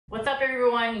What's up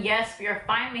everyone? Yes, we are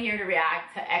finally here to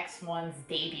react to X1's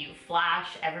debut, Flash.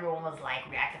 Everyone was like,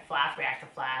 react to Flash, react to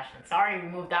Flash. And sorry, we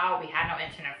moved out, we had no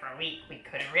internet for a week, we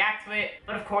couldn't react to it.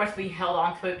 But of course we held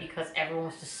on to it because everyone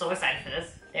was just so excited for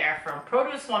this. They're from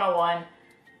Produce 101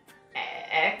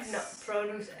 X? No,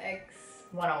 Produce X.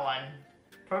 101.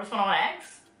 Produce 101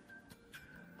 X?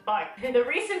 Fuck. The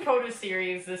recent Produce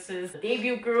series, this is the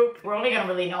debut group. We're only gonna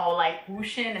really know like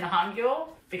Wooshin and Hangul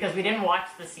because we didn't watch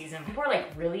the season. People are like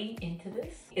really into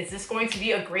this. Is this going to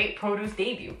be a great Produce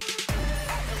debut?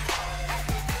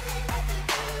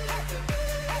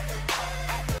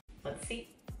 Let's see.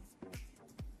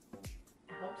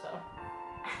 I hope so.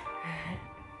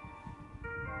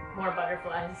 More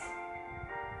butterflies.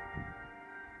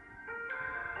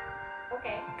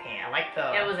 Okay. Okay, I like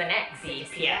the... It was an X.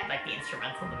 Yeah, like the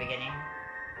instrumental in the beginning.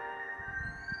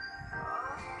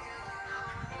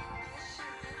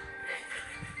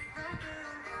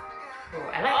 Ooh,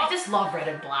 I just love red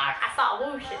and black. I saw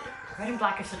Wooshin. Red and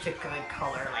black is such a good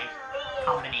color, like,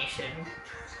 combination.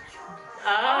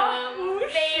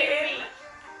 Baby.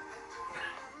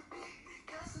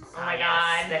 Oh my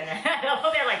god.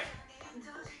 They're like,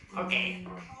 okay.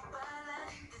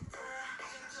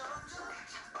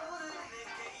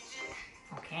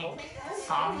 Okay,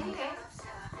 song.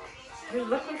 They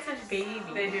look like such babies.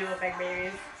 They do look like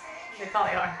babies. They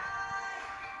probably are.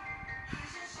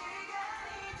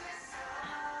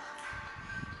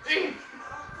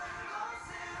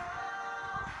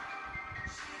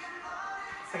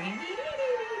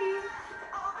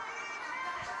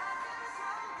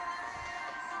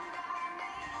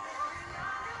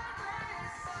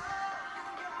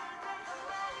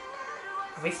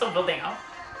 Are we still building up?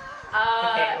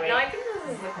 Okay, wait. no, I think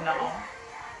this is the No.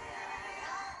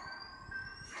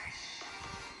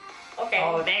 Okay.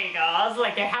 Oh, there you go. I was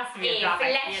like, there has to be a drop.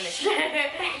 I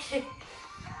feel it.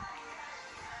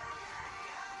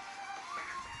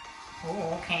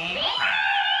 Oh, okay.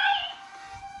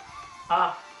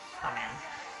 Oh man.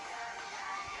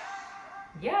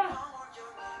 Yeah.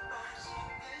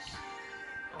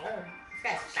 Oh, this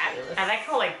guy's fabulous. I like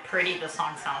how like pretty the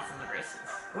song sounds in the verses.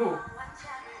 Ooh.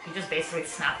 He just basically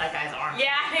snapped that guy's arm.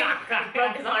 Yeah, he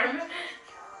broke his arm.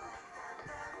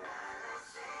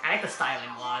 I like the styling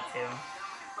a lot too.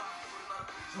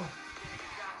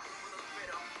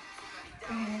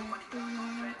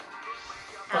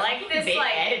 I like this Big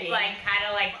like editing. kind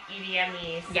of like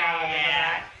EDM-y style.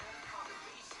 Yeah.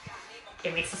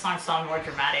 It makes the song sound more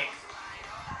dramatic.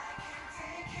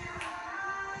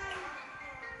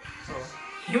 Oh.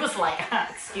 He was like,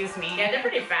 excuse me. Yeah, they're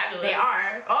pretty fabulous. They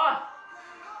are. Oh!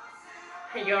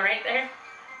 Are you alright there?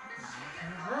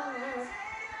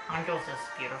 Hangul's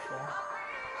just beautiful.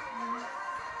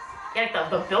 Yeah, like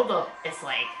the build-up is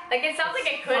like... Like, it sounds like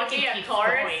it could be a keeps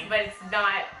chorus, going. but it's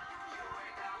not.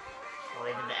 Oh,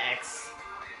 they did the X.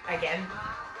 Again.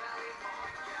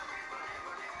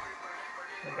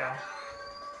 Here we go.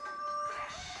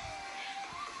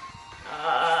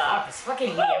 Oh, this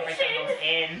fucking EDM right there goes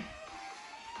in.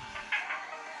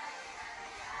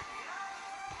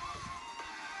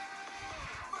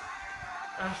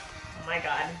 Oh my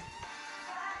god.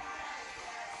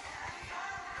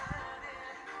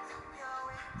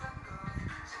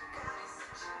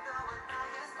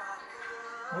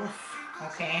 Oof.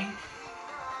 Okay.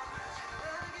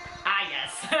 Ah,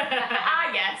 yes.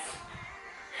 Ah, yes.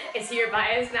 Is he your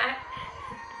bias, Matt?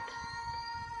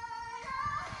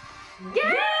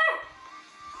 Yeah!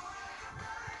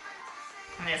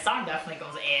 I mean, the song definitely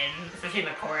goes in, especially in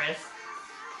the chorus.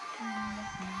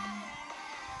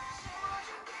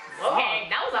 Okay,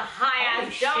 that was a high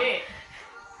ass jump. Shit.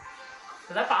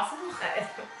 Is that possible?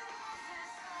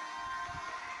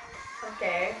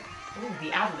 Okay. Ooh,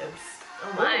 the ad-libs.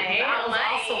 Oh my, that oh was my.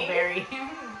 also very...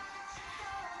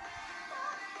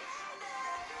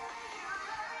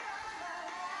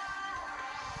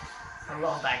 I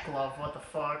love that glove, what the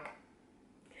fuck.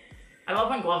 I love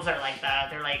when gloves are like that.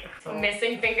 They're like... So...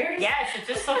 Missing fingers? Yes, it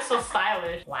just looks so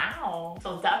stylish. Wow.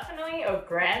 So definitely a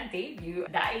grand debut.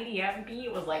 That EDM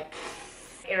beat was like...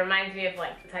 It reminds me of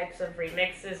like the types of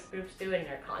remixes groups do in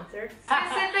their concerts.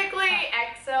 Specifically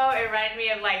EXO, it reminded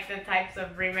me of like the types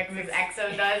of remixes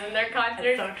EXO does in their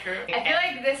concerts. That's so true. I feel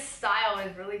like this style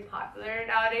is really popular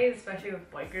nowadays, especially with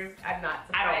boy groups. I'm not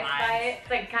surprised by it. It's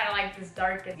like kind of like this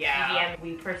dark EDM.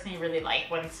 We personally really like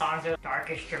when songs are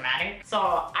darkish, dramatic. So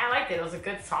I liked it. It was a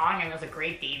good song and it was a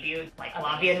great debut. Like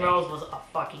Colombian Rose was a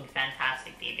fucking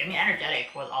fantastic debut. I mean,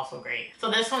 Energetic was also great. So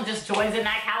this one just joins in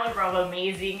that caliber of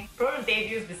amazing. Produce debut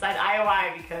debuts besides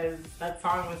IOI because that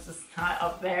song was just not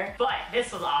up there. But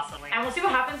this was awesome. And we'll see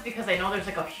what happens because I know there's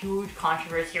like a huge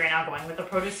controversy right now going with the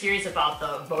Produce series about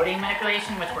the voting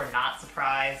manipulation, which we're not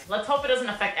surprised. Let's hope it doesn't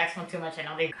affect X1 too much. I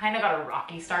know they kind of got a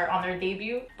rocky start on their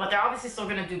debut, but they're obviously still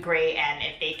gonna do great, and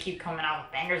if they keep coming out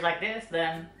with bangers like this,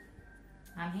 then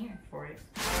I'm here for it.